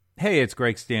Hey, it's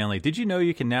Greg Stanley. Did you know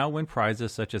you can now win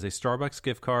prizes such as a Starbucks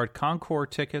gift card, Concours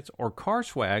tickets, or car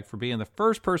swag for being the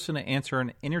first person to answer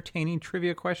an entertaining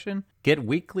trivia question? Get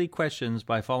weekly questions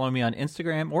by following me on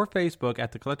Instagram or Facebook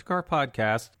at the Collector Car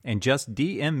Podcast and just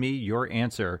DM me your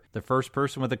answer. The first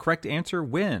person with the correct answer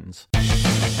wins.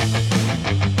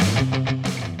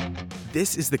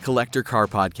 This is the Collector Car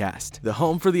Podcast, the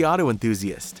home for the auto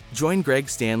enthusiast. Join Greg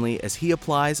Stanley as he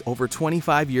applies over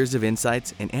 25 years of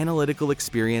insights and analytical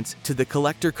experience to the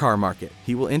collector car market.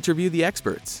 He will interview the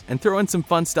experts and throw in some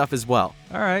fun stuff as well.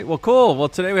 All right, well, cool. Well,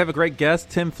 today we have a great guest,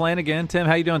 Tim Flanagan. Tim,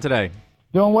 how you doing today?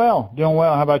 Doing well.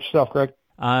 How about yourself, Greg?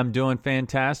 I'm doing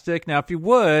fantastic. Now, if you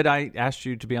would, I asked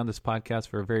you to be on this podcast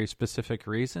for a very specific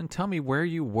reason. Tell me where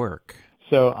you work.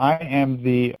 So I am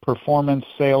the performance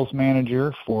sales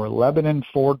manager for Lebanon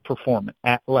Ford Performance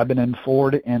at Lebanon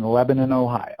Ford in Lebanon,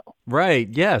 Ohio. Right,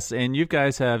 yes. And you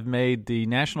guys have made the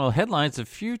national headlines a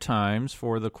few times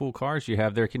for the cool cars you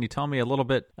have there. Can you tell me a little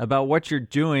bit about what you're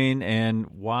doing and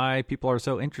why people are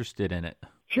so interested in it?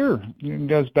 Sure. It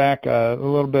goes back a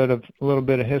little bit of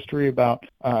history about,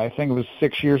 I think it was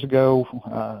 6 years ago,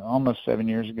 almost 7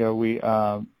 years ago, we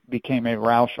became a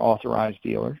Roush authorized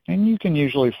dealer. And you can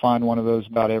usually find one of those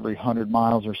about every 100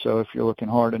 miles or so if you're looking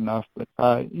hard enough. But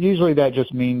usually that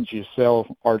just means you sell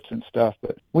parts and stuff.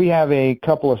 But we have a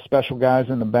couple of special guys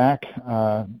in the back,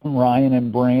 Ryan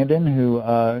and Brandon, who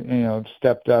have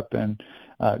stepped up and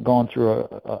gone through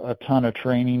a ton of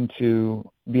training to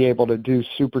be able to do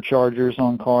superchargers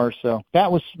on cars. So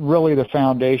that was really the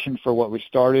foundation for what we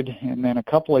started. And then a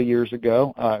couple of years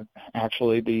ago,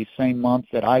 actually the same month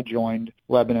that I joined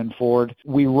Lebanon Ford,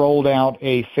 we rolled out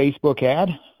a Facebook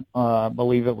ad. I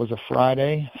believe it was a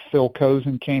Friday. Phil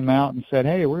Cozen came out and said,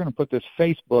 hey, we're going to put this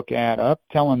Facebook ad up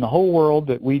telling the whole world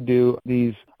that we do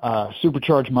these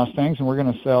supercharged Mustangs, and we're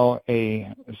going to sell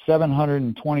a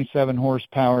 727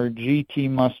 horsepower GT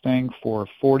Mustang for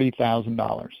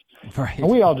 $40,000. Right. And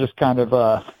we all just kind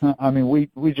of,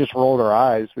 we just rolled our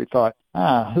eyes. We thought,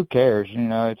 who cares?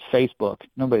 It's Facebook.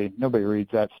 Nobody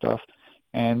reads that stuff.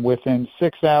 And within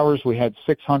 6 hours, we had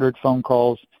 600 phone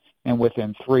calls, and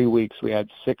within 3 weeks, we had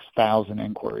 6,000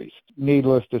 inquiries.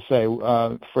 Needless to say,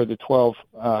 for the 12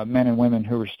 men and women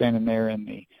who were standing there in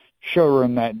the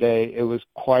showroom that day, it was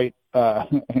quite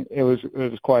it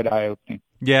was quite eye-opening.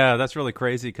 Yeah, that's really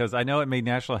crazy because I know it made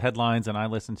national headlines, and I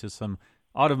listened to some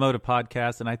automotive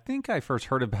podcasts, and I think I first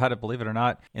heard about it, believe it or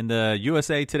not, in the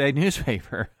USA Today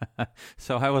newspaper.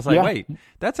 So I was like, Wait,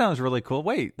 that sounds really cool.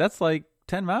 Wait, that's like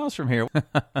 10 miles from here.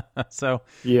 So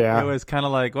yeah, it was kind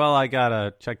of like, well, I got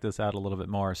to check this out a little bit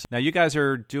more. So now you guys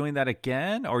are doing that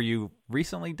again, or you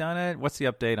recently done it? What's the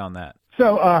update on that?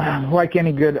 So like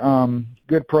any good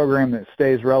program that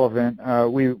stays relevant,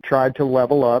 we tried to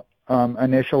level up.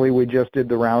 Initially, we just did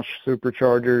the Roush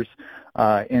Superchargers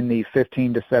in the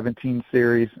 15 to 17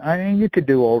 series. I mean, you could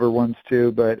do older ones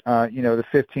too, but the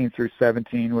 15 through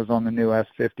 17 was on the new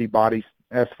S550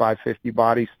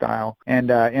 body style, and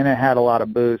it had a lot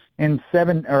of boost. In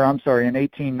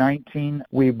 1819,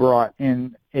 we brought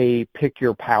in a Pick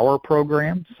Your Power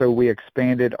program, so we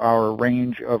expanded our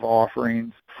range of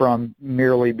offerings from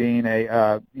merely being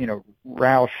a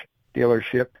Roush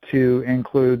dealership to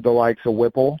include the likes of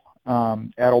Whipple,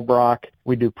 Edelbrock.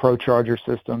 We do Pro Charger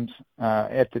systems.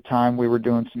 At the time, we were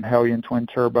doing some Hellion twin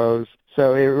turbos.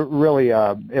 So it really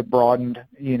it broadened,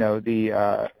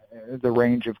 the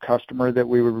range of customer that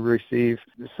we would receive.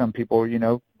 Some people,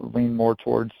 lean more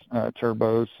towards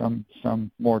turbos,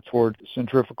 some more towards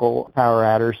centrifugal power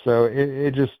adders. So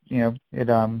it just,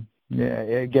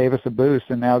 it gave us a boost.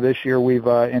 And now this year we've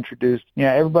introduced,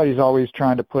 everybody's always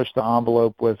trying to push the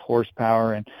envelope with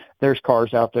horsepower, and there's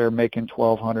cars out there making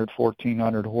 1,200,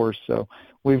 1,400 horse. So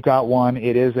we've got one.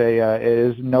 It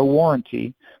is no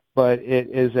warranty, but it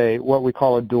is what we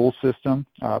call a dual system,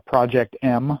 Project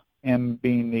M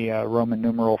being the Roman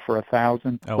numeral for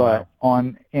 1,000. Oh, but wow.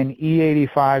 On an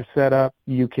E85 setup,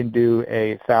 you can do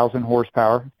 1,000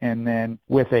 horsepower, and then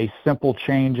with a simple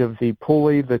change of the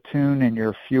pulley, the tune, and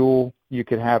your fuel, you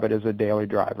could have it as a daily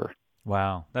driver.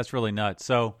 Wow, that's really nuts.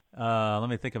 So let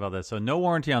me think about this. So no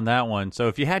warranty on that one. So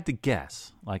if you had to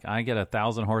guess, like I get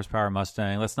 1,000 horsepower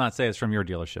Mustang, let's not say it's from your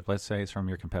dealership. Let's say it's from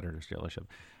your competitor's dealership.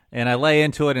 And I lay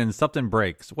into it and something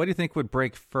breaks. What do you think would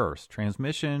break first?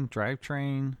 Transmission,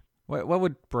 drivetrain? What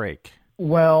would break?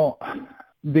 Well,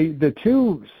 the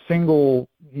two single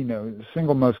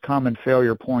most common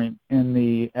failure point in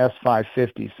the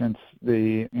S550 since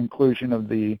the inclusion of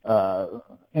the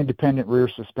independent rear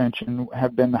suspension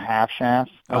have been the half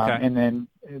shafts. Okay. And then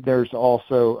there's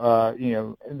also,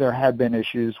 there have been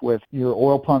issues with your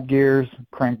oil pump gears,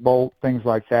 crank bolt, things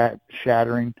like that,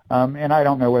 shattering. And I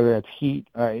don't know whether that's heat.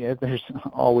 There's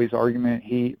always argument,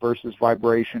 heat versus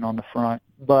vibration on the front.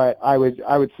 But I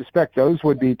would suspect those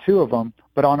would be two of them.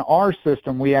 But on our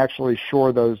system, we actually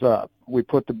shore those up. We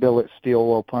put the billet steel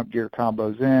oil pump gear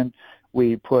combos in.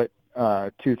 We put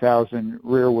 2,000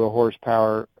 rear wheel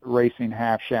horsepower racing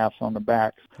half shafts on the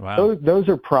backs. Wow. Those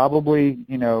are probably,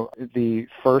 the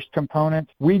first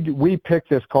components. We picked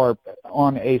this car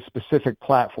on a specific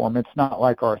platform. It's not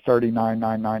like our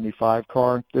 $39,995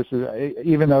 car. This is,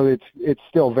 even though it's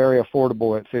still very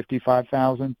affordable at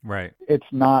 $55,000. Right. It's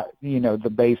not,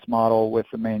 the base model with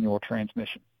the manual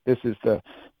transmission. This is the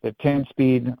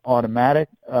 10-speed automatic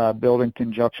built in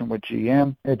conjunction with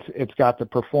GM. It's got the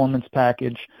performance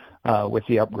package with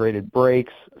the upgraded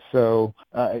brakes, so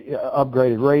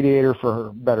upgraded radiator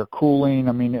for better cooling.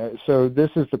 I mean, so this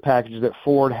is the package that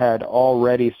Ford had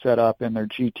already set up in their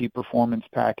GT performance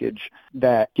package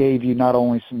that gave you not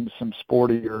only some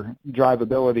sportier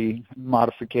drivability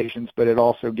modifications, but it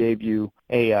also gave you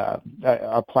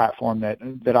a platform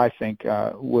that I think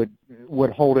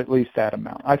would hold at least that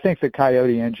amount. I think the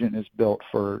Coyote engine is built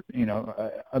for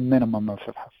a minimum of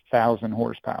 1,000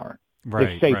 horsepower. Right,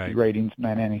 if safety ratings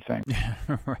meant anything.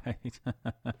 Right.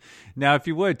 Now, if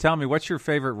you would, tell me, what's your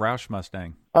favorite Roush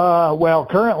Mustang? Well,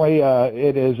 currently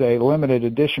it is a limited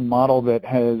edition model that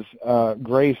has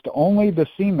graced only the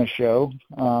SEMA show.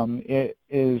 It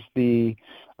is the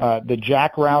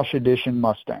Jack Roush edition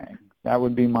Mustang. That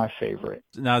would be my favorite.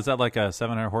 Now, is that like a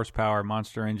 700 horsepower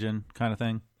monster engine kind of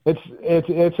thing?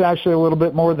 It's actually a little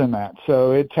bit more than that.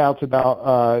 So it touts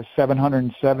about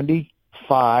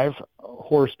 775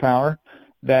 horsepower.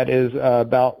 That is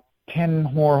about 10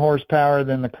 more horsepower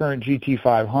than the current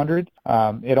GT500.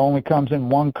 It only comes in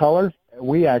one color.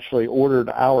 We actually ordered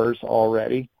ours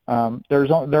already.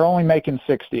 They're only making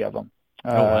 60 of them.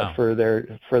 Wow. For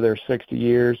their 60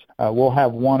 years. We'll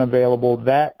have one available.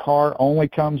 That car only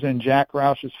comes in Jack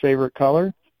Roush's favorite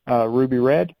color, ruby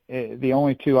red. The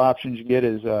only two options you get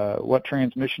is what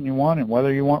transmission you want and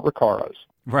whether you want Recaros.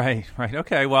 Right.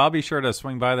 Okay, well, I'll be sure to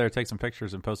swing by there, take some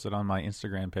pictures, and post it on my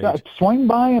Instagram page. Swing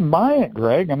by and buy it,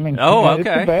 Greg. I mean, okay.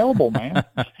 It's available, man.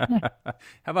 How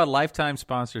about lifetime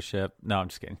sponsorship? No, I'm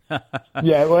just kidding.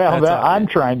 Yeah, well, I'm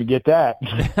trying to get that.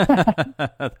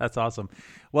 That's awesome.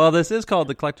 Well, this is called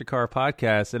the Collector Car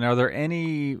Podcast, and are there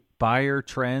any buyer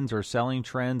trends or selling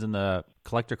trends in the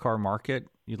collector car market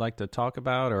you'd like to talk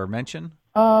about or mention?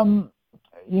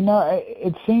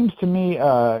 It seems to me,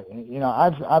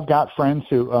 I've got friends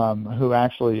who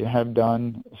actually have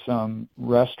done some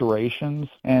restorations,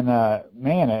 and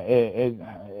man,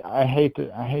 I hate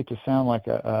to sound like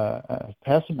a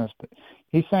pessimist, but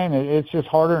he's saying that it's just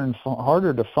harder and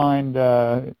harder to find,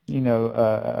 a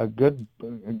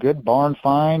good barn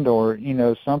find or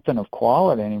something of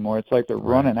quality anymore. It's like they're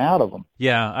running out of them.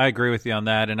 Yeah, I agree with you on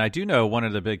that, and I do know one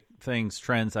of the big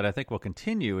trends that I think will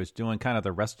continue is doing kind of the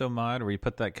resto mod where you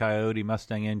put that Coyote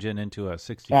Mustang engine into a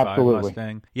 65 Absolutely.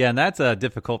 Mustang. Yeah, and that's a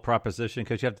difficult proposition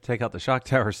because you have to take out the shock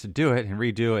towers to do it and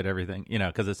redo it, everything,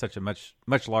 because it's such a much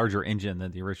larger engine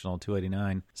than the original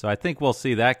 289. So I think we'll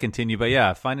see that continue. But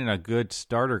yeah, finding a good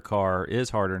starter car is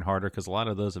harder and harder because a lot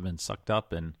of those have been sucked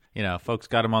up and, folks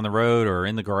got them on the road or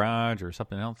in the garage or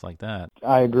something else like that.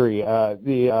 I agree.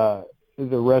 The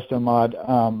resto mod,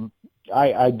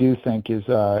 I do think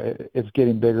it's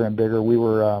getting bigger and bigger. We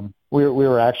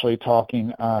were actually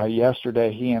talking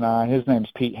yesterday. He and I. His name's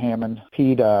Pete Hammond.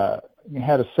 Pete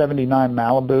had a '79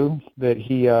 Malibu that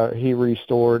he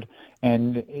restored,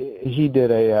 and he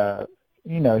did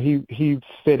he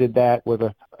fitted that with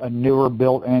a newer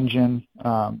built engine,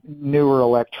 newer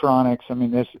electronics. I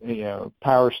mean, this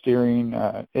power steering.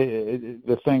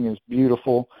 The thing is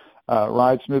beautiful,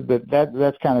 rides smooth. But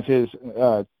that's kind of his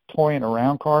toying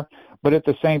around car. But at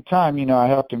the same time, I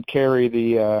helped him carry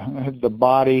the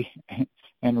body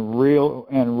and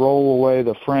roll away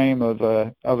the frame of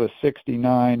a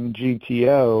 '69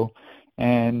 GTO,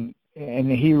 and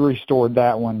he restored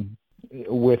that one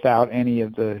without any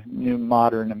of the new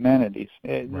modern amenities.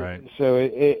 Right. So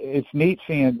it's neat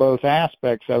seeing both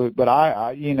aspects of it. But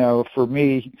I for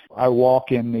me, I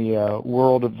walk in the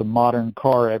world of the modern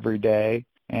car every day,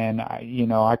 and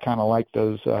I kind of like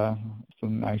those.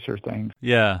 Some nicer things.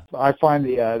 Yeah. I find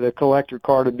the collector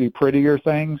car to be prettier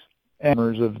things, and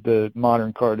of the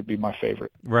modern car to be my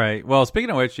favorite. Right. Well, speaking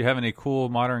of which, do you have any cool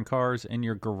modern cars in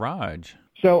your garage?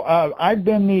 So I've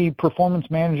been the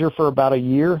performance manager for about a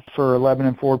year for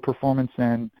Lebanon Ford Performance,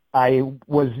 and I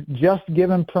was just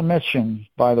given permission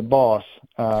by the boss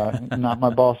not my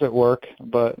boss at work,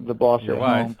 but the boss Your at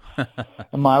wife. home.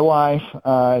 And my wife,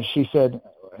 she said,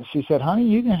 honey,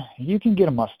 you can get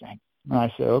a Mustang. And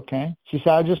I said, okay. She said,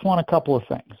 I just want a couple of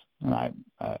things. And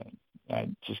I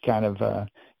just kind of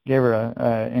gave her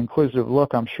an inquisitive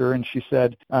look, I'm sure, and she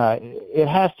said, it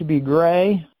has to be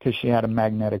gray, because she had a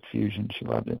magnetic Fusion. She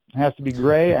loved it. It has to be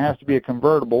gray, it has to be a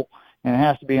convertible, and it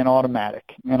has to be an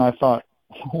automatic. And I thought,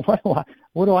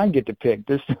 what do I get to pick?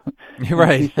 This.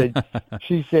 Right.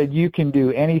 She said, you can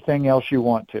do anything else you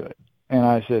want to it. And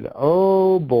I said,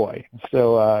 oh, boy.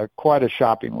 So quite a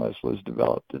shopping list was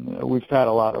developed, and we've had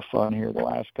a lot of fun here the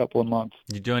last couple of months.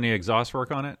 Did you do any exhaust work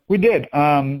on it? We did.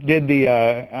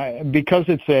 Because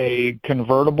it's a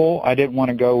convertible, I didn't want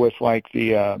to go with like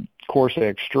the Corsa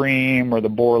Extreme or the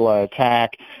Borla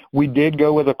Attack. We did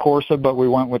go with a Corsa, but we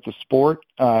went with the Sport.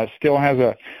 Still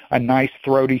has a nice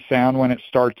throaty sound when it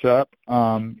starts up.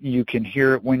 You can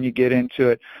hear it when you get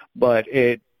into it, but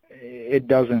it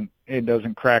doesn't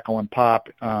crackle and pop,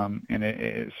 and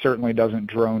it certainly doesn't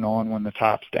drone on when the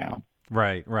top's down.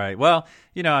 Right. Well,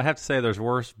 I have to say there's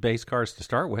worse base cars to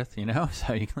start with,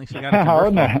 so at least you got a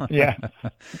convertible. Yeah.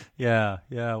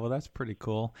 Yeah. Well, that's pretty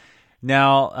cool.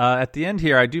 Now, at the end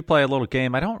here, I do play a little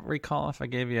game. I don't recall if I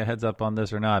gave you a heads up on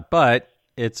this or not, but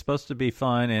it's supposed to be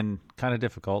fun and kind of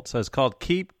difficult. So it's called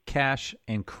Keep, Cash,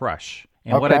 and Crush.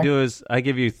 And what I do is I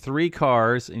give you 3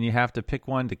 cars, and you have to pick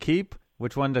one to keep,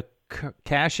 which one to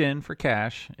cash in for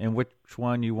cash, and which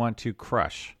one you want to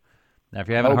crush. Now, if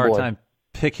you're having a hard time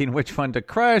picking which one to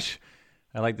crush,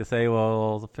 I like to say,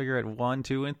 well, figure it 1,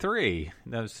 2, and 3.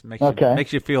 That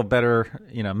makes you feel better,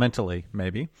 mentally,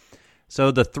 maybe. So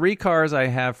the 3 cars I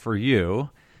have for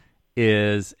you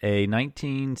is a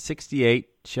 1968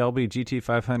 Shelby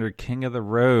GT500 King of the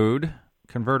Road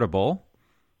convertible.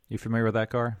 You familiar with that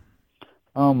car?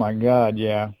 Oh, my God,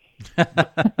 yeah.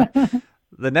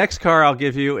 The next car I'll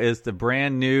give you is the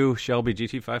brand new Shelby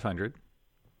GT500.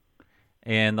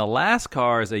 And the last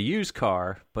car is a used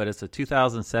car, but it's a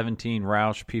 2017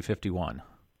 Roush P51.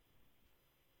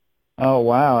 Oh,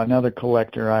 wow, another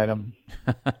collector item.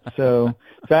 So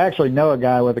I actually know a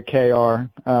guy with a KR,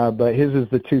 but his is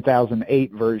the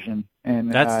 2008 version.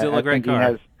 And that's still a great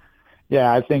car.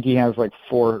 I think he has like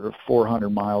 400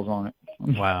 miles on it.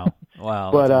 Wow.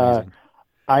 But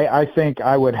I think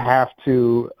I would have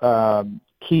to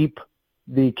keep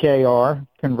the KR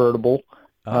convertible.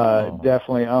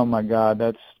 Definitely. Oh my God,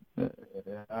 that's.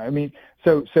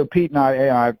 So Pete and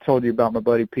I've told you about my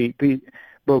buddy Pete.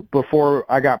 But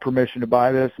before I got permission to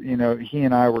buy this, he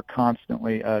and I were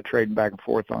constantly trading back and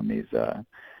forth on these,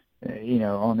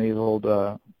 on these old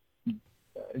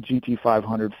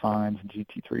GT500 finds and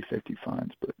GT350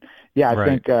 finds. But yeah,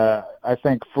 I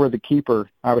think for the keeper,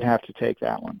 I would have to take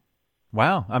that one.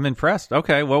 Wow, I'm impressed.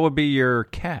 Okay, what would be your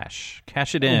cash?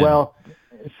 Cash it in. Well,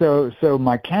 so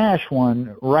my cash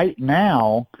one right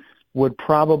now would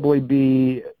probably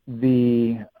be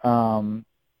the well,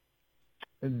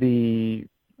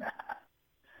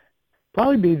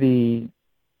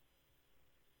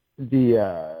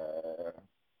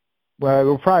 it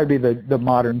will probably be the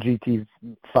modern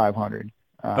GT500.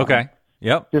 Okay.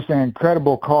 Yep. Just an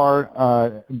incredible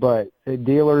car, but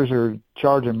dealers are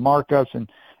charging markups, and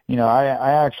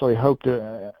I actually hope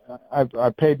to. I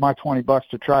paid my $20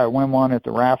 to try to win one at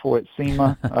the raffle at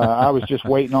SEMA. I was just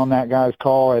waiting on that guy's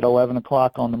call at 11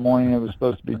 o'clock on the morning. It was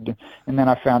supposed to be, and then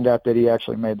I found out that he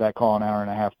actually made that call an hour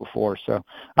and a half before. So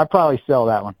I'd probably sell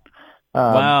that one.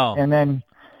 Wow. And then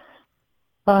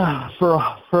for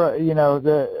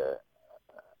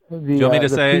Do you want me to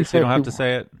say it so you don't have to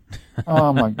say it?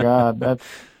 Oh my God,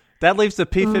 that leaves the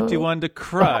P51 to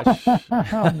crush.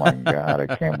 Oh my God,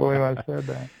 I can't believe I said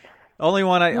that. Only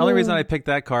reason I picked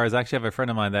that car is I actually have a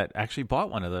friend of mine that actually bought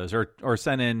one of those or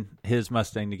sent in his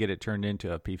Mustang to get it turned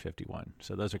into a P51.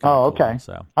 So those are kind of cool. Okay.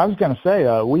 So I was going to say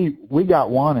we got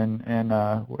one and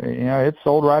it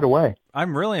sold right away.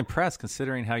 I'm really impressed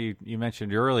considering how you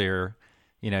mentioned earlier.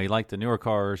 You like the newer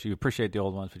cars, you appreciate the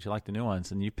old ones, but you like the new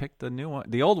ones, and you picked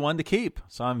the old one to keep.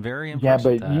 So I'm very impressed.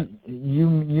 Yeah, but you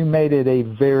made it a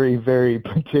very, very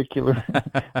particular,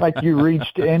 like you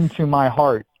reached into my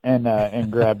heart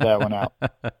and grabbed that one out.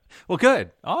 Well, good,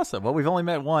 awesome. Well, we've only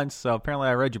met once, so apparently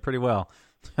I read you pretty well.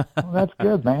 Well, that's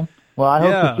good, man. Well, I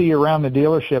hope to see you around the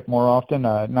dealership more often,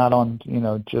 not on,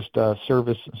 just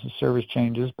service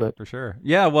changes, but for sure.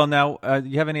 Yeah. Well, now,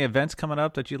 you have any events coming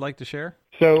up that you'd like to share?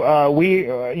 So we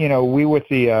with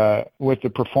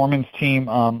the performance team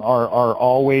are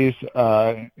always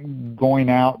going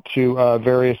out to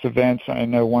various events. I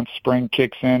know once spring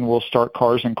kicks in, we'll start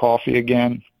Cars and Coffee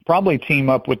again. probably team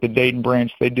up with the Dayton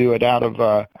branch. They do it out of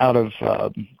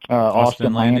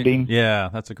Austin Landing. Yeah,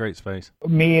 that's a great space.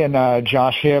 Me and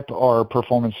Josh Hipp, our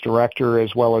performance director,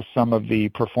 as well as some of the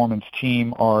performance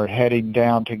team, are heading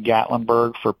down to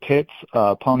Gatlinburg for Pitt's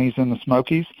Ponies in the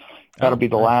Smokies. That'll be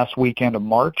the last weekend of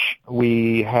March.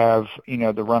 We have,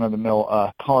 the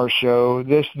run-of-the-mill car show.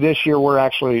 This year we're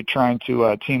actually trying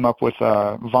to team up with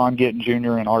Von Gittin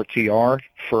Jr. and RTR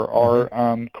for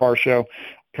our car show.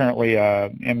 Apparently,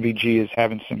 MVG is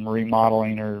having some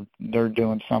remodeling, or they're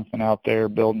doing something out there,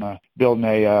 building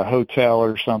a hotel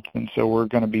or something. So we're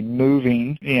going to be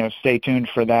moving. Stay tuned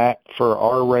for that for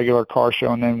our regular car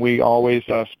show, and then we always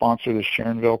sponsor the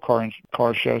Sharonville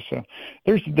car show. So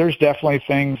there's definitely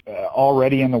things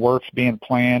already in the works, being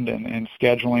planned and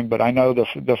scheduling. But I know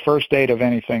the first date of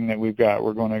anything that we've got,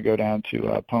 we're going to go down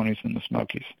to Ponies in the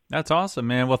Smokies. That's awesome,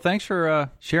 man. Well, thanks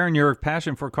for sharing your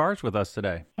passion for cars with us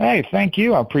today. Hey, thank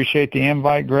you. I appreciate the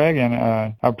invite, Greg, and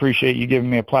I appreciate you giving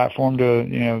me a platform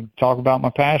to talk about my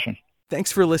passion.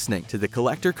 Thanks for listening to the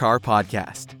Collector Car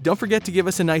Podcast. Don't forget to give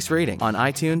us a nice rating on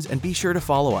iTunes, and be sure to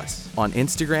follow us on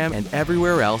Instagram and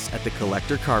everywhere else at the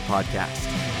Collector Car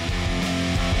Podcast.